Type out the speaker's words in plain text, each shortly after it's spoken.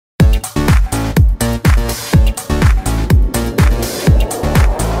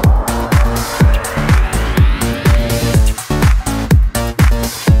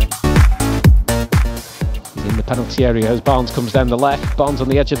penalty area as Barnes comes down the left. Barnes on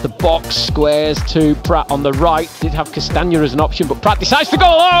the edge of the box, squares to Praet on the right. Did have Castagna as an option, but Praet decides to go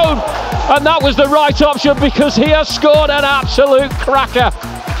alone, and that was the right option because he has scored an absolute cracker.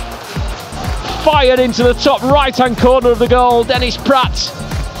 Fired into the top right-hand corner of the goal. Dennis Praet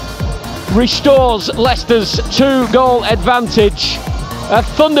restores Leicester's 2-goal advantage. A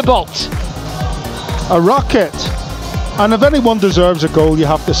thunderbolt. A rocket. And if anyone deserves a goal, you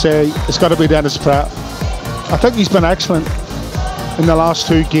have to say it's got to be Dennis Praet. I think he's been excellent in the last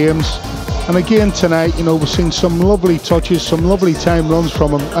 2 games. And again tonight, you know, we've seen some lovely touches, some lovely time runs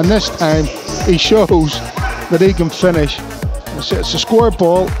from him. And this time, he shows that he can finish. It's a square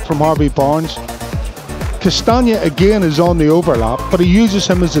ball from Harvey Barnes. Castagna again is on the overlap, but he uses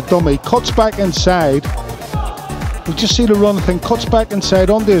him as a dummy, cuts back inside. You just see the run thing, cuts back inside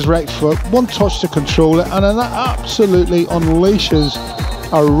onto his right foot, one touch to control it, and then that absolutely unleashes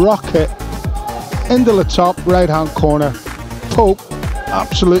a rocket into the top right hand corner. Pope,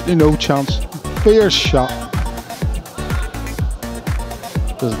 absolutely no chance. Fierce shot.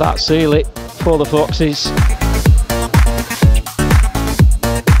 Does that seal it for the Foxes?